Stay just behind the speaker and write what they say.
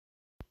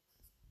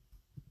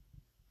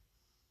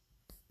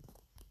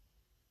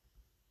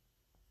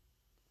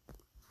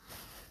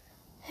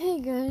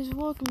Hey guys,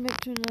 welcome back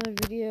to another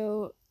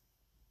video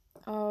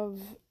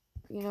of,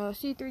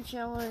 C3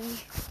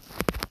 challenge.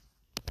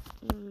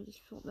 Let me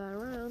just flip that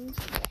around.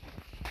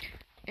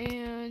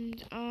 And,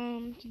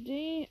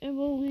 today I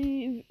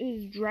believe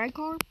is drag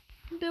car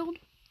build.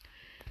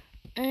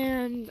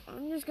 And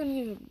I'm just gonna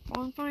use a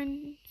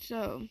bonfire,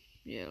 so,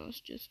 yeah,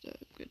 let's just,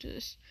 go to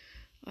this.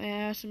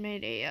 I also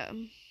made a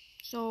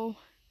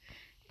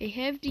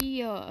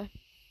hefty,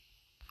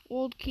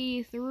 old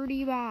key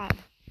 35,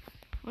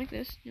 like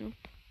this,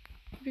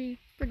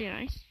 pretty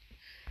nice.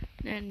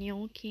 Then the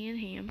old canned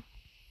ham.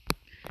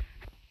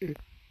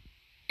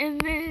 And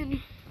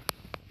then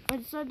I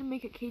decided to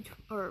make a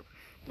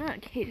not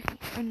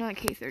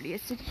K30,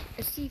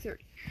 a C30.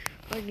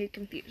 I get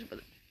confused with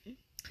it.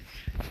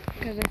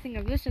 Because I think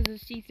of this as a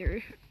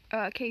C30,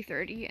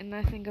 K30, and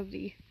I think of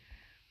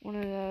one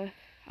of the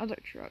other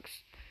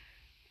trucks.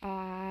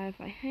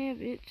 If I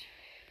have it.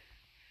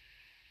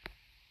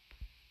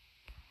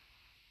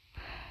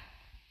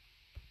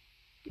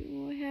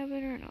 Do I have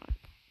it or not?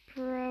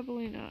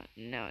 Probably not.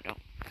 No, I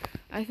don't.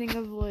 I think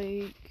of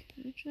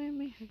actually I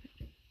may have it.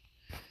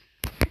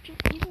 Actually,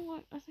 you know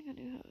what? I think I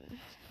do have it.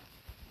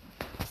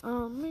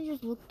 Let me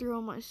just look through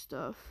all my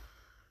stuff.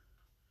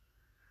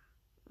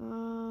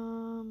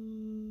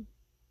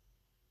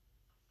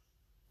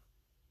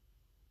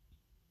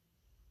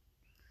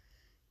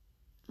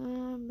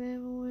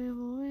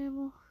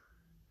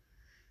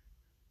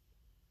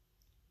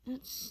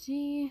 Let's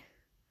see.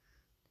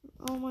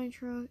 All my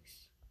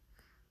trucks.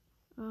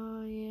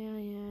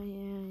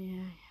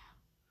 Yeah.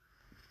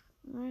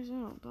 There's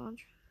an old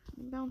Dodge.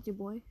 Bounty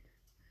boy.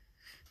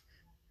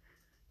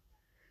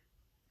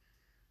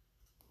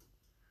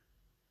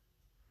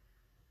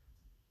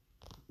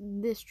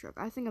 This truck.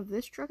 I think of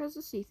this truck as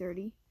the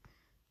C30.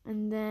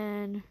 And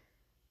then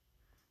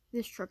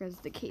this truck as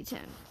the K10.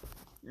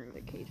 Or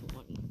the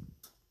K20.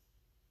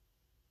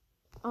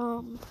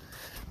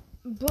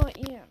 But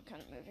yeah, I'm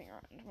kind of moving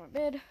around into my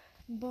bed.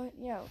 But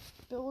yeah, let's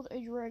build a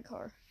drag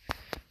car.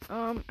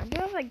 I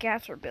do have a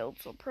gasser build,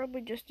 so I'll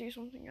probably just do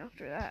something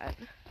after that.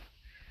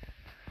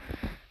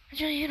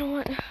 Actually, you know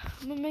what?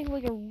 I'm gonna make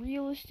like a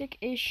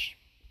realistic-ish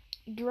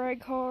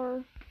drag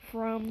car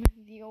from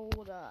the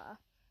old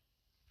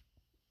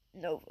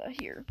Nova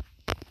here.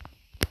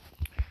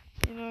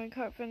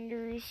 Cut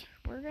fenders.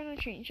 We're gonna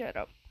change that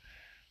up.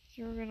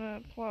 So we're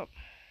gonna plop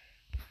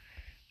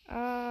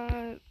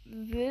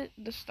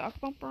the stock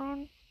bumper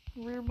on,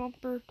 rear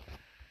bumper,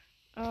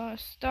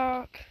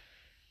 stock,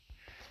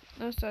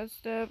 no side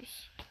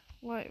steps.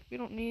 We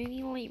don't need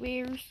any light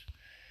bears.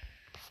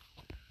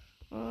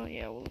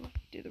 Yeah, we'll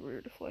do the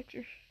rear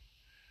deflector.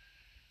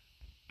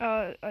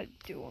 I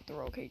do want the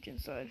roll cage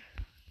inside.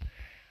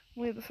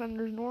 Leave the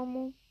fenders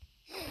normal.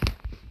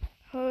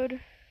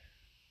 Hood.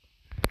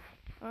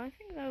 I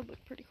think that would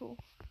look pretty cool.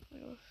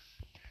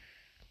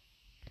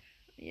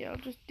 Yeah, I'll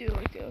just do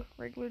like a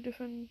regular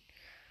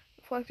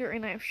deflector,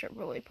 and I have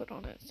Chevrolet put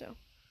on it, so.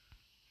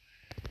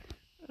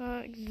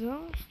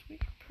 Exhaust, we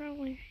could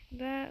probably,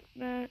 that.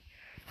 I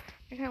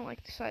kind of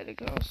like the side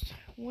exhaust.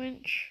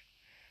 Winch,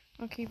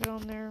 I'll keep it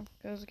on there,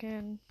 because I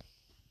can.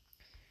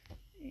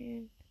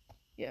 And,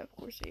 yeah, of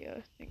course,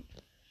 I think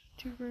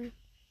 $2 grand.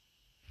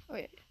 Oh,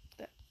 yeah,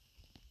 that.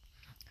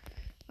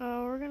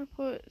 We're gonna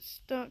put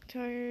stock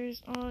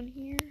tires on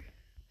here.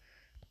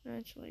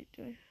 Actually,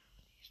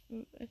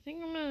 I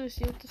think I'm gonna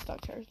see what the stock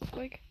tires look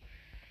like.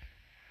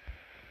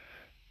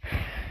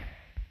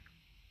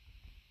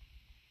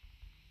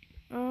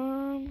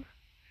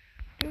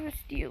 Do a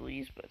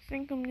steelies, but I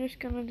think I'm just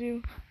gonna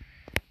do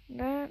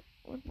that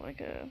with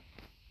like a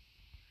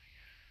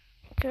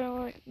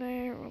metallic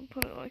there. We'll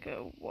put it like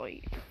a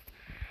white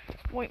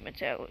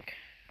metallic.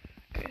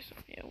 Okay, so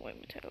yeah,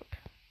 white metallic.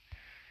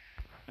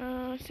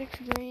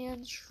 $6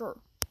 grand, sure,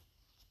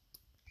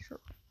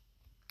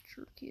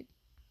 kid.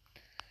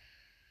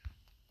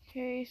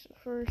 Okay, so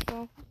first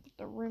off, put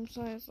the rim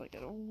size like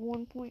at a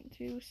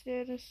 1.2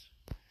 status.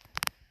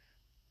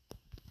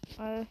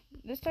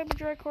 This type of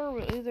drag car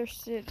will either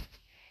sit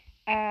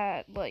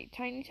at like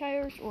tiny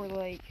tires or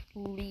like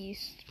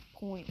least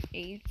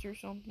 0.8s or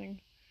something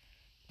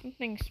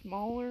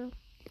smaller,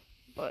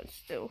 but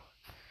still.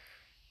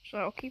 So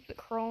I'll keep the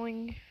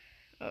crawling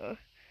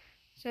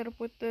setup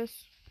with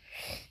this.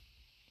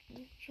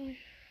 Actually,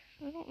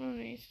 I don't own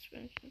any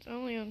suspensions. I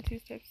only own 2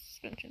 types of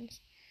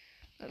suspensions.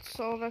 That's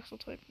solid axle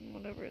type and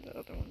whatever the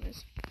other one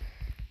is.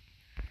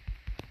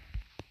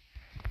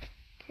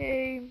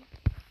 Okay,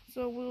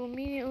 so we'll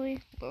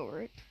immediately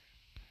lower it.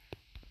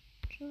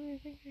 Actually, I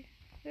think I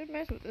did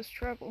mess with this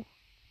treble.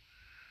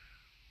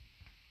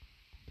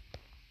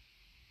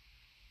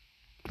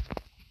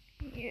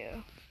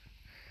 Yeah.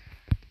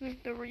 I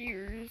think the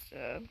rear is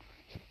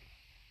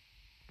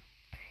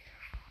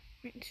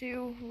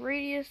 0.2.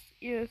 Radius,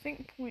 yeah, I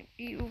think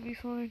 0.8 will be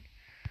fine.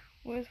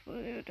 Width,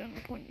 we'll do it down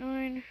to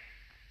 0.9.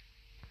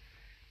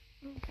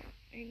 Not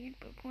 0.8,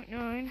 but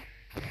 0.9.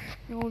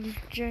 And we'll just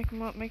jack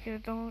them up, make it a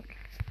donk.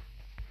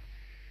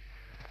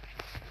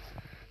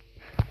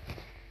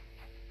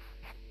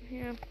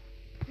 Yeah,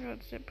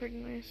 that's it, pretty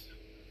nice.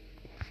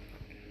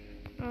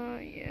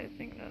 Yeah, I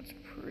think that's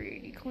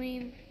pretty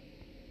clean.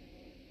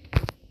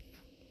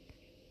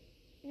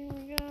 There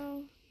we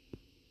go.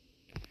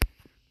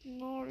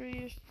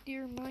 Naughty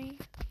dear me.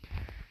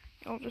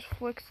 I'll just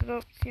flex it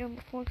up, see how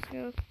the flex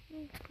goes.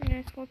 Pretty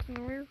nice flex in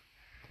the rear.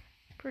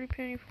 Pretty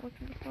penny flex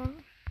in the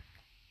front.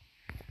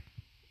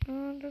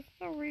 Does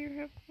the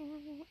rear have...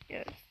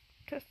 yeah, just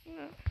testing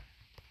that.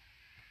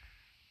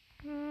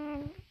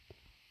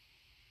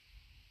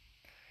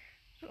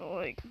 So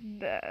like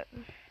that.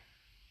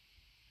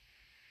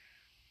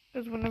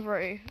 Because whenever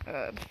I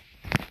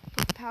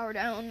power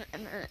down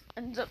and then it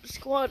ends up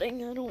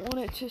squatting, I don't want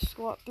it to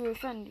squat through the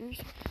fenders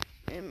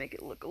and make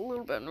it look a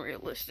little bit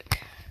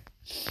unrealistic.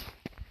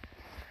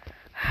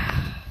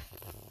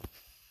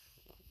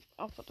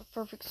 I'll put the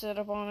perfect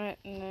setup on it,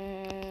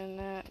 and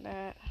then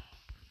that.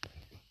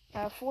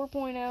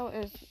 4.0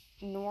 is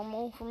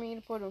normal for me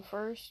to put in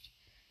first,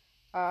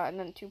 and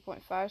then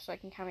 2.5, so I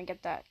can kind of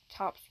get that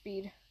top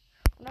speed.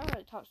 Well, not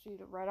really top speed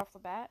right off the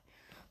bat,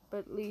 but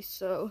at least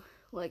so,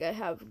 like, I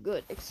have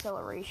good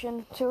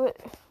acceleration to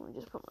it. Let me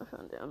just put my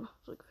phone down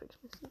so I can fix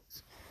my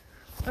seats.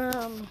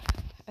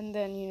 And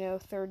then, you know,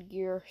 third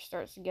gear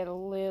starts to get a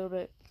little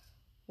bit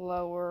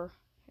lower,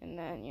 and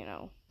then, you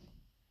know,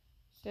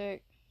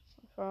 6,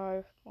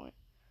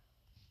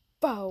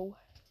 5.0,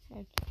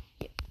 and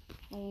yeah,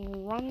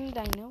 run the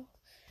dyno.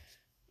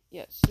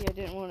 Yeah, see, I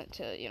didn't want it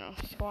to, you know,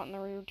 squat in the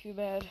rear too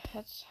bad.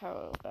 That's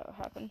how that would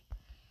happen.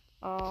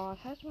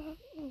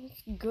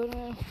 It's good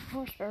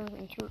horsepower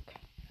and torque,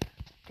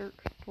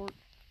 whatever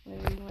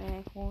you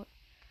want to call it.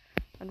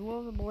 I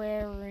love the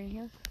blare in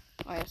here.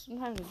 Oh yeah,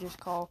 sometimes I just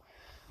call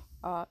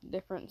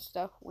different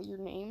stuff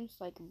weird names,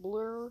 like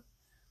blur or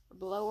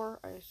blower.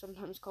 I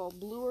sometimes call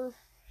bluer,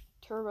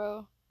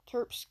 turbo,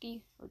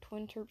 terpski, or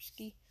twin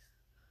terpski,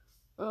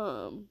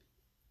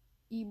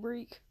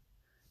 e-brake,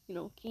 you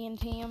know,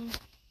 can-tam,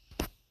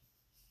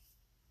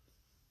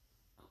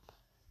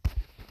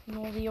 and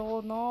all the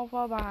old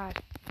Nova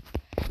bad.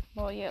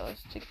 Well, yeah,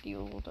 let's take the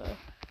old,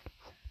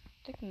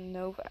 take the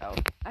Nova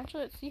out.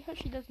 Actually, let's see how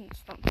she does in the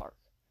front park.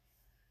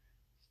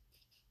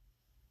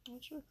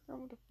 What's your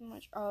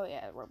much? Oh,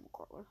 yeah, Rebel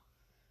Crawler.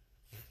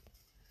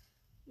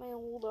 My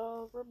old,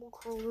 Rebel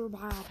Crawler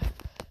bad.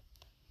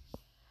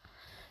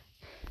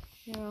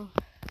 Yeah.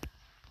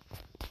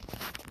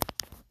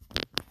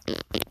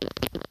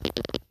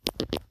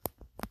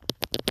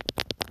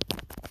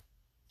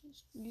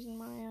 Just using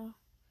my,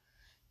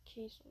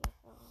 case on my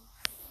phone.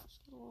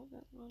 Just a little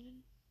bit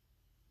loaded.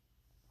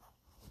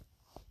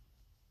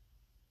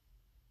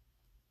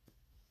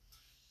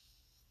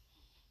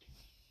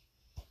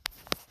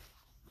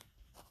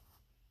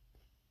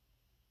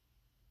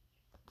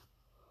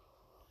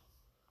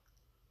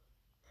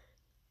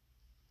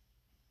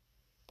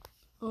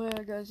 Oh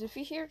yeah, guys, if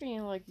you hear any,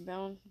 like,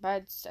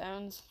 bad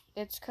sounds,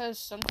 it's because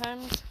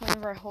sometimes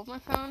whenever I hold my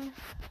phone,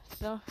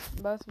 so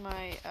both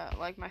my,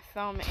 like, my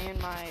thumb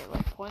and my,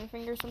 like, pointer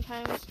finger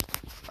sometimes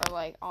are,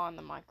 like, on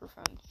the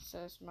microphone. It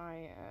says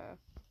my,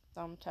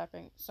 thumb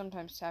tapping,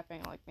 sometimes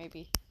tapping, like,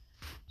 maybe,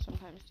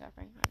 sometimes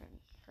tapping, I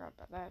forgot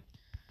about that,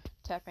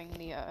 tapping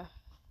the,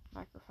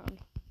 microphone,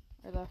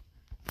 or the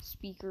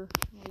speaker,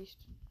 at least,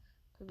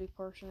 could be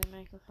partially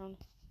microphone.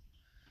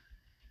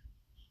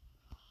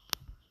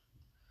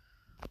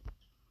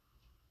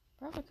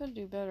 Probably could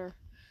do better.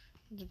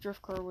 The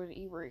drift car with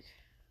e-brake.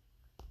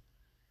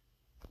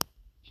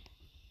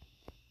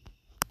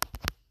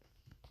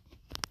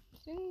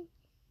 See?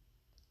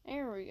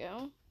 There we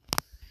go.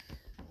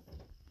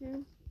 Yeah.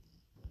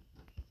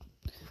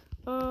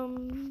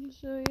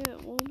 So yeah,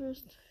 we'll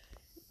just...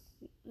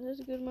 There's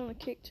a good amount of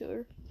kick to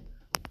her.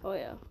 Oh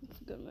yeah, it's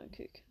a good amount of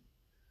kick.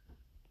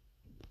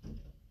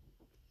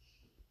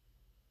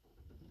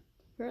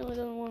 Apparently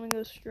doesn't want to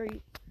go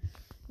straight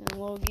in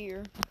low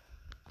gear.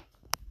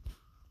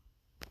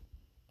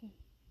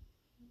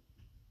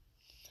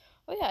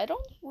 Oh yeah, I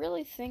don't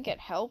really think it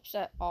helps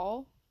at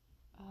all.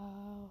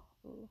 Oh,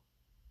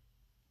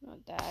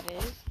 what that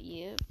is.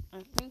 Yep,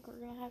 I think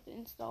we're gonna have to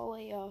install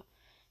a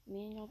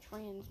manual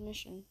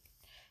transmission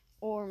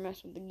or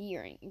mess with the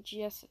gearing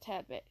just a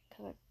tad bit,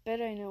 because I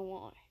bet I know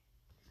why.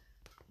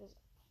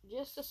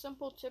 Just a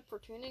simple tip for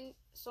tuning.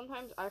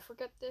 Sometimes I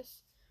forget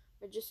this,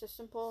 but just a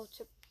simple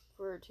tip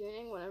for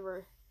tuning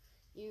whenever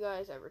you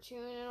guys ever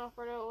tune in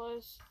Offroad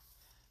Outlaws.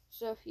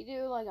 So if you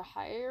do like a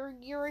higher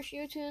gear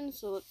ratio tune,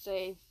 so let's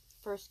say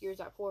first gear's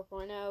at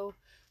 4.0,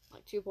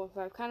 like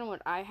 2.5, kind of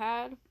what I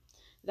had,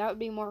 that would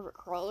be more of a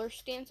crawler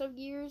stance of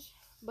gears.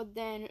 But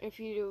then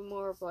if you do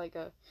more of like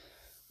a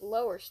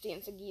lower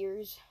stance of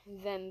gears,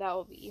 then that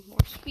will be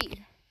more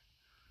speed.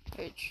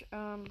 Which,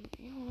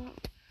 you know,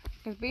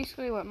 because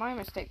basically what my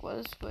mistake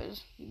was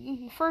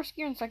first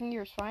gear and second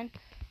gear is fine.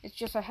 It's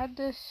just I had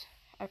this,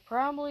 I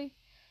probably,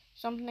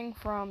 something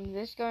from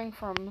this going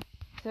from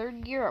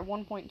third gear at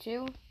 1.2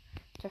 to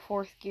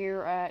fourth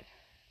gear at,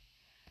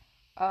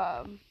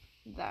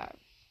 that.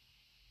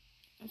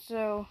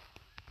 So,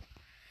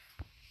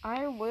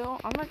 I'm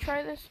gonna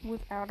try this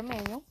without a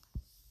manual.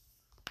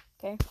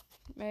 Okay,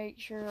 make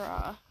sure,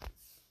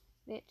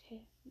 it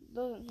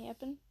doesn't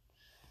happen.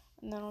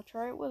 and then I'll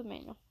try it with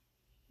manual,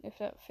 if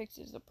that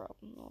fixes the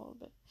problem a little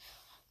bit.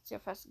 See how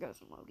fast it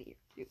goes in low gear,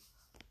 too.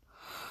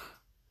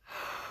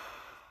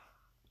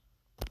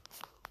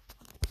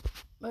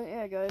 But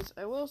yeah, guys,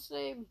 I will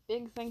say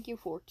big thank you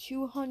for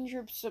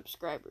 200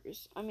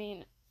 subscribers. I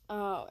mean,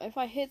 if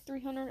I hit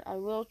 300, I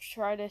will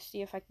try to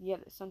see if I can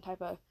get some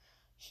type of,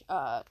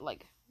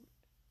 like,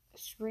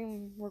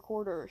 screen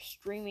recorder or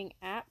streaming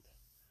app.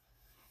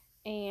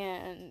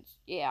 And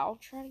yeah, I'll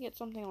try to get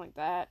something like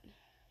that.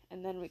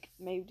 And then we could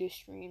maybe do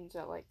streams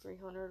at like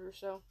 300 or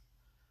so.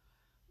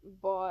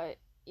 But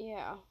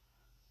yeah.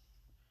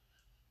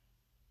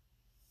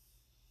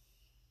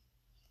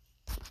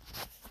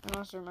 And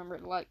also remember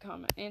to like,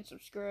 comment, and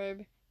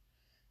subscribe.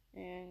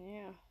 And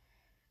yeah,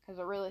 because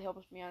it really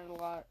helps me out a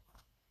lot.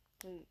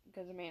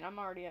 Because I mean, I'm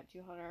already at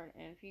 200,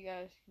 and if you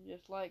guys can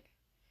just like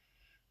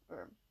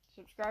or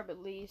subscribe at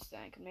least,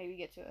 then I can maybe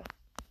get to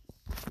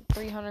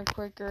 300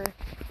 quicker,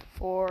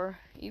 or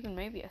even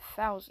maybe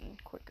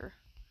 1,000 quicker.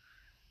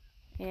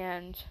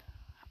 And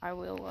I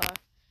will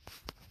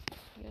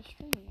get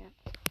streaming it.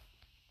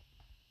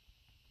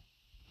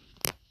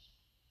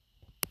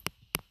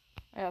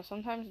 Yeah,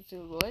 sometimes it's a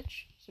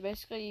glitch. So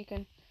basically,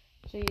 as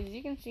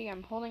you can see,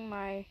 I'm holding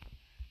my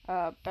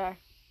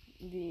back,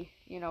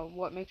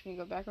 what makes me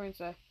go backwards,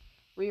 the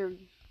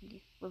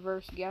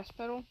reverse gas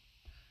pedal.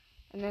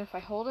 And then if I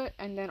hold it,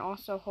 and then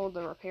also hold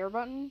the repair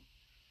button,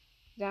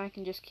 then I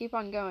can just keep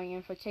on going,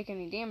 and if I take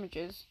any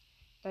damages,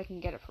 I can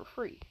get it for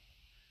free.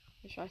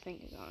 Which I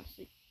think is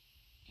honestly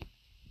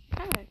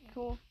kind of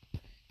cool.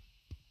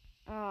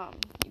 The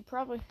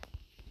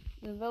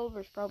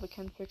developers probably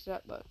can fix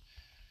that, but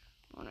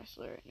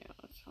honestly right now,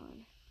 it's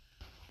fine.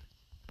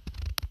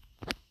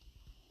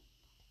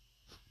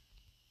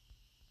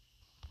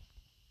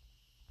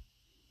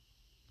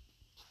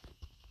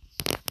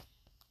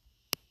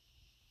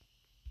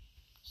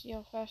 See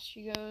how fast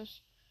she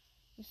goes?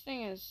 This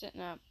thing is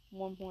sitting at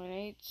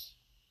 1.8s.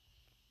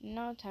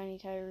 No tiny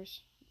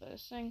tires, but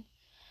this thing,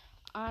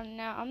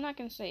 now I'm not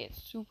gonna say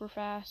it's super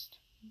fast,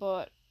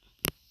 but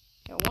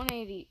yeah,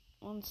 180,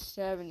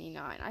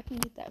 179, I can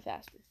get that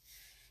faster.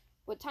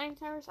 With tiny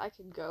tires, I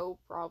could go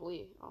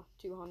probably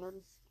 200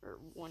 or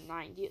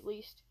 190 at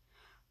least.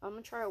 I'm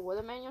gonna try it with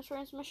a manual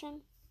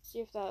transmission, see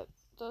if that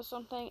does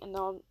something, and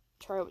then I'll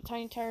try it with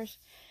tiny tires,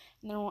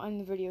 and then I'll end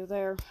the video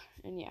there.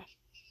 And yeah,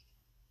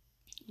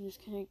 this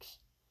takes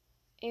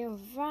a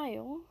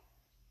while.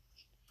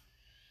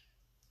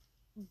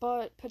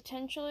 But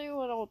potentially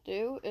what I'll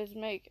do is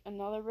make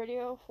another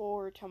video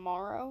for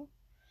tomorrow,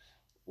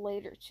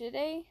 later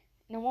today.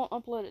 And I won't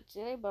upload it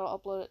today, but I'll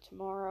upload it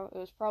tomorrow. It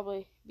was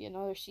probably be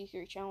another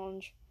C3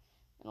 challenge.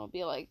 And it'll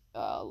be like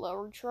a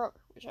lowered truck,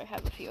 which I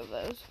have a few of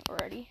those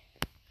already.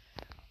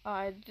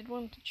 I did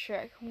want to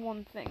check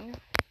one thing.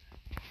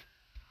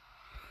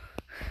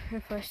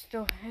 If I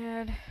still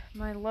had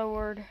my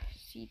lowered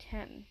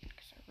C10,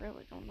 because I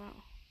really don't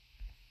know.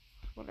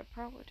 What I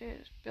probably did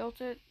is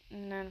built it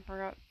and then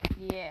forgot,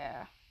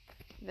 yeah,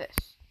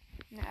 this.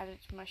 And added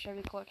it to my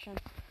Chevy collection.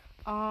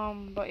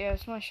 But yeah,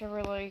 it's my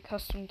Chevrolet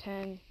Custom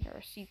 10,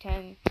 or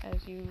C10,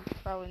 as you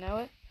probably know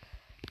it.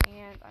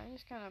 And I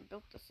just kind of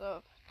built this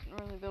up. Didn't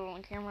really build it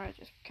on camera, I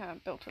just kind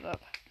of built it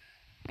up.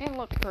 And it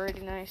looked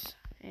pretty nice,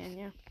 and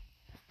yeah.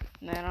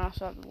 And then I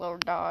also have the lower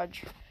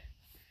Dodge.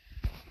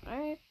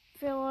 I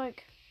feel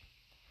like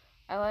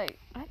I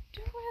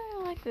do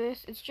really like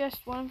this. It's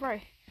just whenever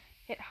I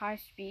hit high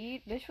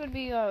speed, this would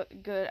be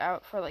good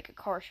out for like a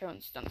car show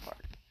and stunt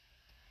park.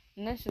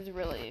 And this is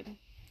really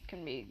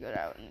can be good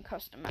out in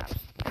custom maps.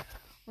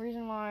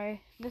 Reason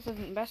why this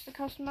isn't best at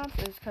custom maps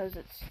is because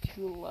it's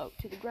too low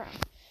to the ground.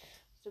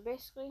 So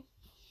basically,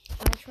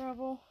 I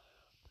travel.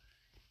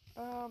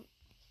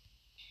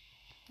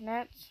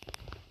 That's.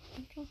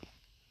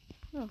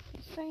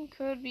 This thing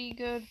could be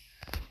good.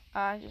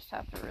 I just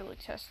have to really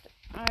test it.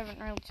 I haven't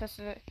really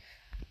tested it.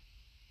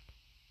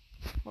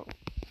 Whoa.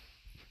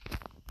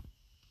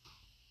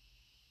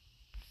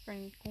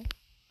 Pretty cool.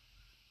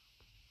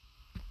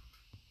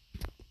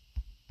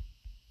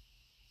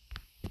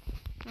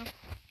 Oh,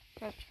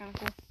 that's kind of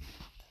cool.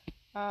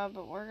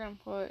 But we're gonna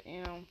put,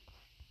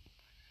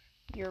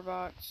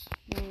 gearbox,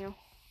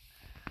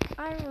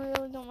 I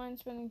really don't mind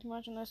spending too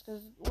much on this,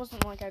 because it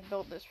wasn't like I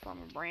built this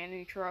from a brand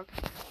new truck.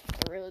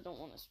 I really don't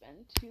want to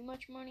spend too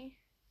much money.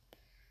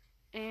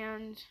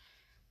 And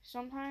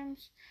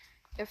sometimes,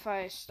 if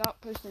I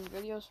stop posting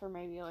videos for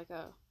maybe like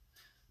a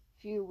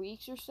few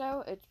weeks or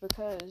so, it's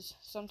because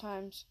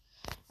sometimes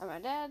at my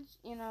dad's,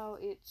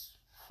 it's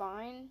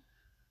fine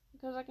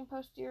because I can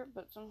post here,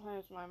 but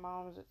sometimes my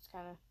mom's, it's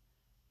kind of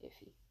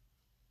iffy.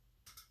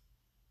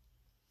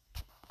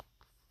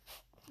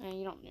 And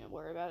you don't need to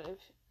worry about it.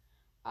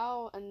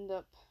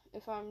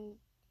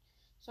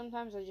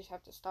 Sometimes I just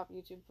have to stop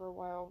YouTube for a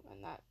while,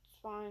 and that's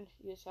fine.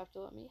 You just have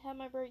to let me have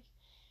my break,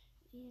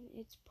 and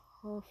it's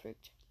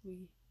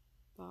perfectly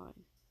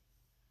fine.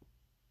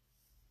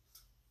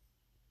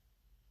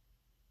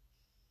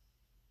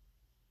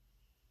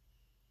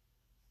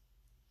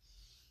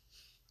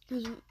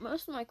 Because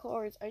most of my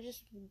cars, I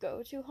just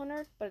go to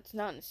 100, but it's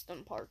not in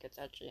Stone Park. It's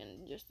actually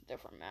in just a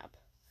different map.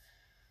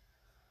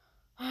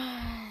 Yeah,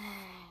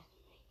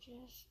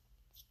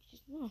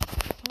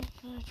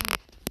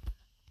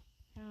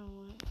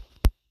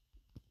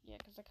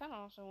 because I kind of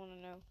also want to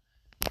know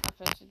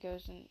how fast it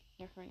goes in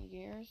different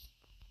gears.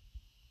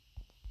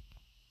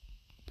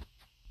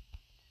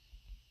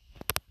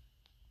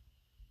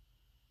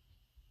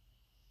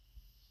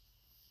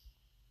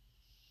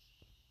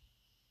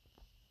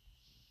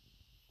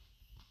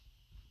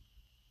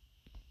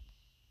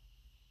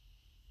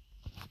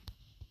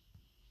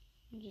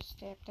 Just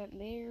tap that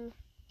there.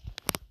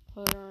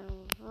 Put her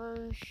in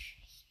reverse.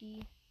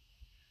 Ski.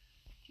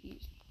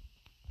 Jeez.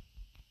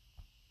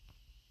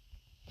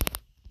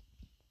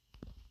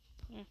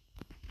 Yeah.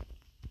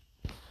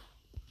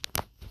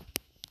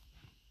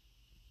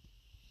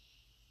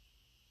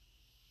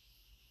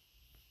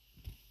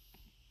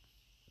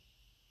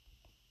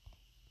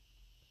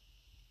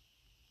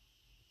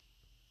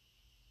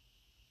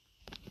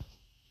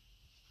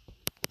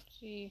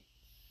 See.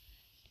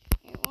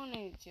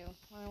 182.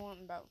 I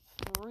want about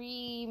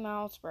 3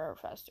 miles per hour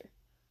faster.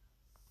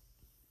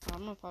 I'm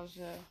gonna pause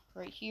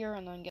right here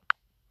and then get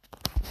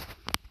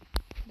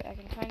back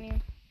in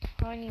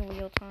tiny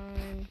wheel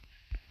time.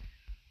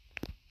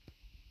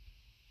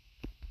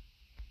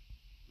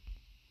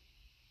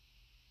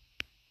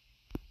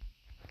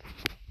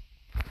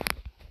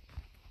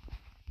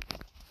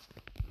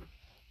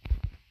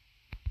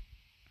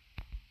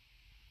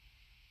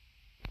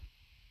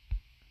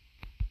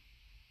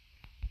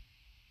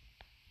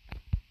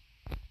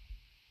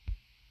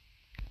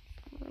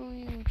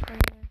 Really try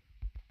to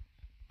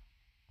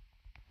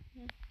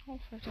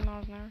 50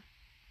 miles an hour.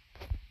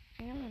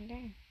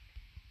 Dang.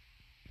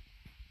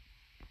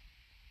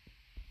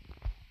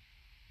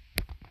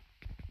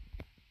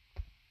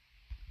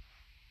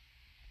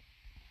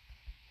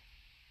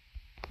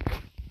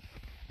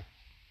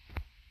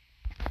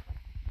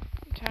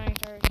 Tiny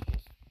tires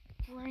just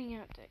bring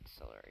out the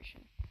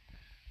acceleration.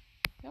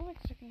 I feel like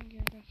second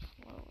gear goes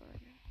slower.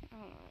 I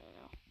don't really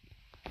know.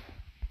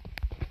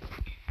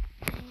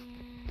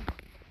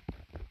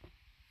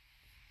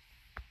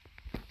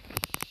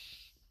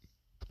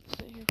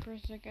 Sit here for a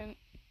second.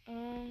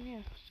 Yeah,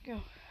 let's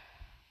go.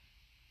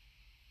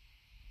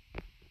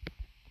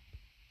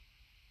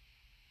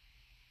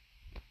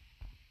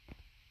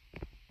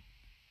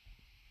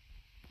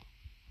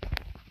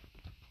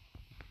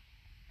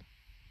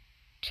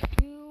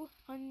 $207.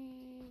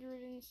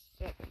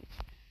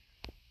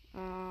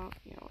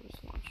 Yeah, I'll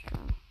just launch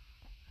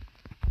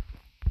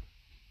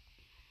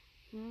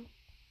drone.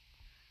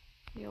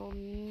 The old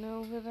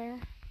Nova there.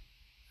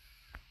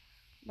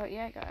 But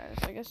yeah, guys,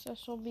 I guess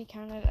this will be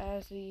counted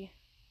as the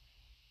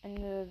end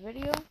of the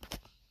video.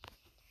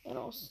 And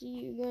I'll see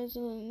you guys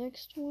in the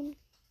next one.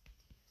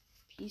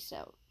 Peace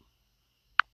out.